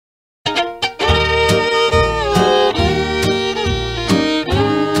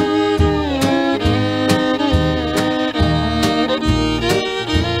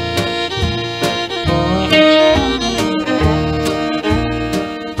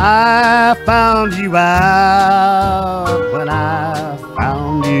I found you out when I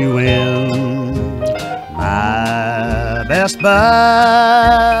found you in my best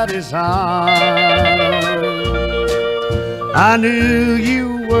buddy's arms. I knew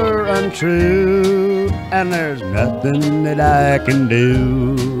you were untrue, and there's nothing that I can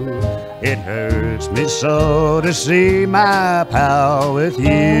do. It hurts me so to see my pal with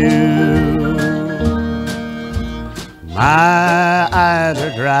you. My eyes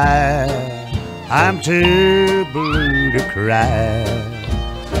are dry, I'm too blue to cry.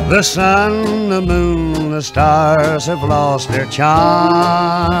 The sun, the moon, the stars have lost their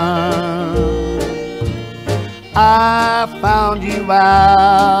charm. I found you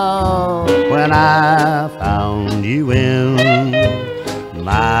out when I found you in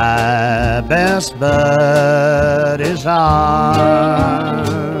my best buddy's arms.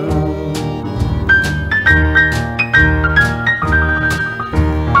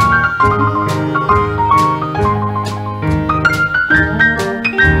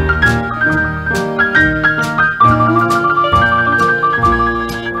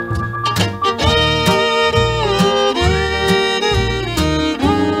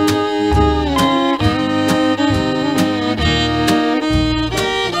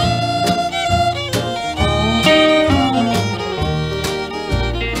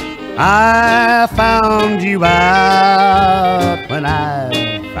 I found you out when I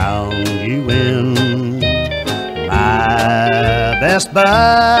found you in my best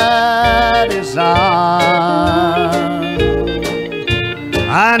buddy's arms.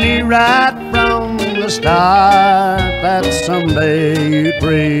 I knew right from the start that someday you'd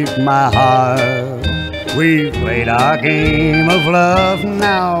break my heart. We've played our game of love,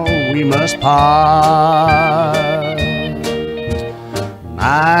 now we must part.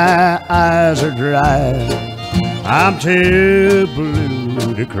 My eyes are dry, I'm too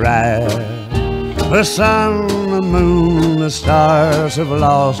blue to cry. The sun, the moon, the stars have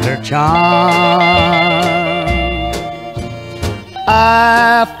lost their charm.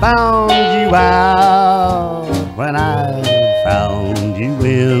 I found you out when I found you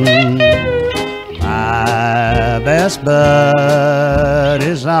in my best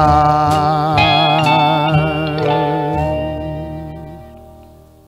buddy's arms.